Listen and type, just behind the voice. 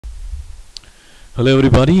Hello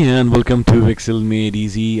everybody and welcome to Excel Made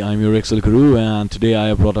Easy. I'm your Excel guru and today I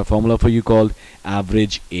have brought a formula for you called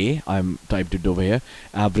average A. I'm typed it over here,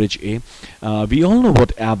 average A. We all know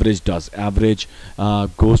what average does. Average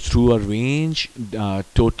goes through a range,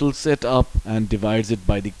 totals it up and divides it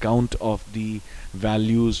by the count of the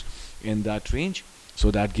values in that range.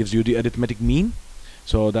 So that gives you the arithmetic mean.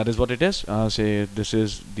 So that is what it is. Say this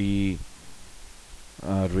is the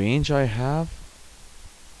range I have.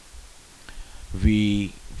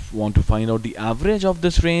 We want to find out the average of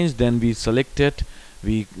this range, then we select it,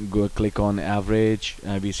 we go click on average,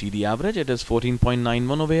 we see the average. It is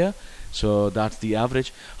 14.91 over here, so that's the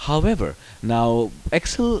average. However, now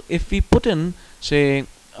Excel, if we put in say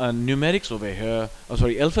numerics over here,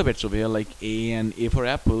 alphabets over here, like A and A for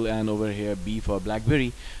apple and over here B for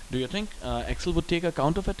blackberry, do you think Excel would take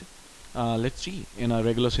account of it? Let's see. In a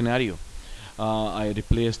regular scenario, I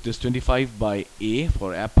replaced this 25 by A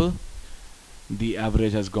for apple. The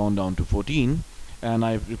average has gone down to 14, and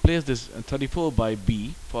I've replaced this 34 by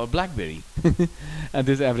B for blackberry and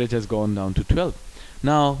this average has gone down to 12.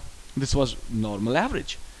 Now this was normal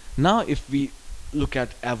average. Now if we look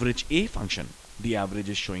at average A function, the average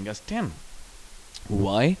is showing us 10.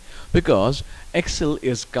 Why? Because Excel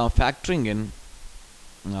is factoring in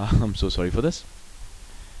I'm so sorry for this.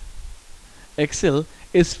 Excel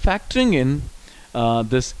is factoring in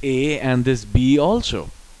this A and this B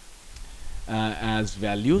also as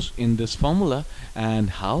values in this formula, and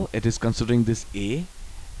how it is considering this A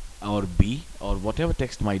or B or whatever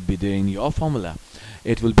text might be there in your formula,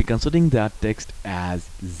 it will be considering that text as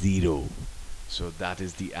 0. So that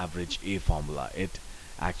is the average A formula. It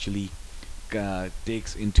actually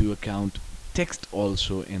takes into account text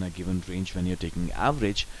also in a given range when you're taking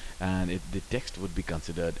average, and the text would be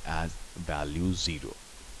considered as value 0.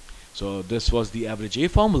 So this was the average A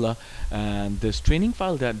formula, and this training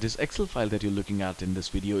file, this Excel file that you're looking at in this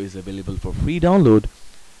video, is available for free download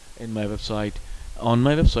in my website, on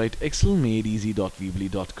my website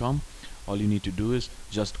excelmadeeasy.weebly.com. All you need to do is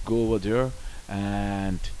just go over there,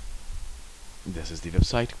 and this is the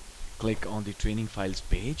website. Click on the training files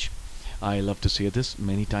page. I love to say this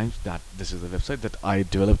many times, that this is the website that I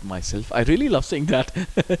developed myself. I really love saying that.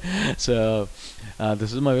 So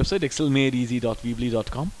this is my website,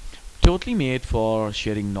 excelmadeeasy.weebly.com. Totally made for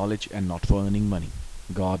sharing knowledge and not for earning money.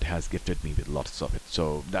 God has gifted me with lots of it,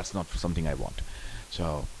 so that's not something I want.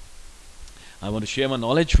 So I want to share my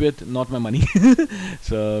knowledge with, not my money,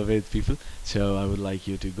 so with people. So I would like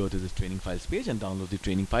you to go to this training files page and download the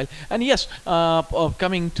training file. And yes,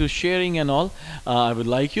 coming to sharing and all, I would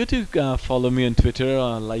like you to follow me on Twitter,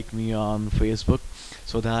 like me on Facebook,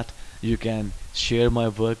 so that you can share my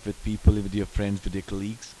work with people, with your friends, with your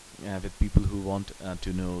colleagues, with people who want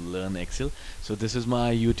to learn Excel. So this is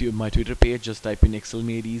my Twitter page. Just type in Excel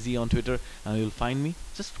Made Easy on Twitter and you'll find me.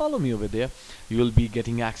 Just follow me over there. You will be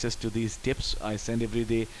getting access to these tips I send every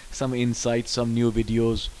day, some insights, some new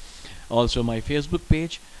videos. Also my Facebook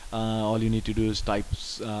page, all you need to do is type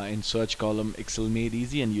in search column Excel Made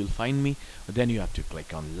Easy and you'll find me. Then you have to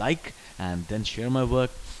click on like and then share my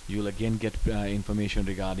work. You'll again get information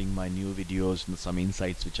regarding my new videos and some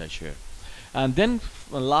insights which I share. And then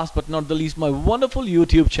last but not the least, my wonderful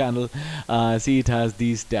YouTube channel. See, it has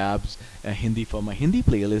these tabs: Hindi for my Hindi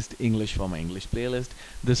playlist, English for my English playlist.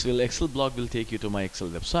 This Excel blog will take you to my Excel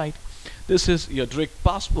website. This is your direct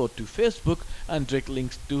passport to Facebook and direct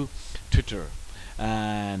links to Twitter.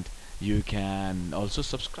 And you can also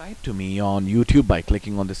subscribe to me on YouTube by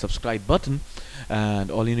clicking on the subscribe button, and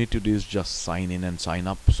all you need to do is just sign in and sign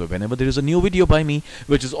up. So whenever there is a new video by me,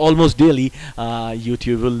 which is almost daily,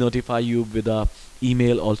 YouTube will notify you with a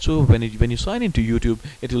email. Also when you sign into YouTube,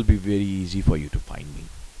 it will be very easy for you to find me.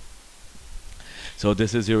 So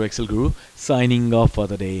this is your Excel guru signing off for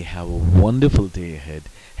the day. Have a wonderful day ahead.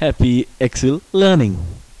 Happy Excel learning.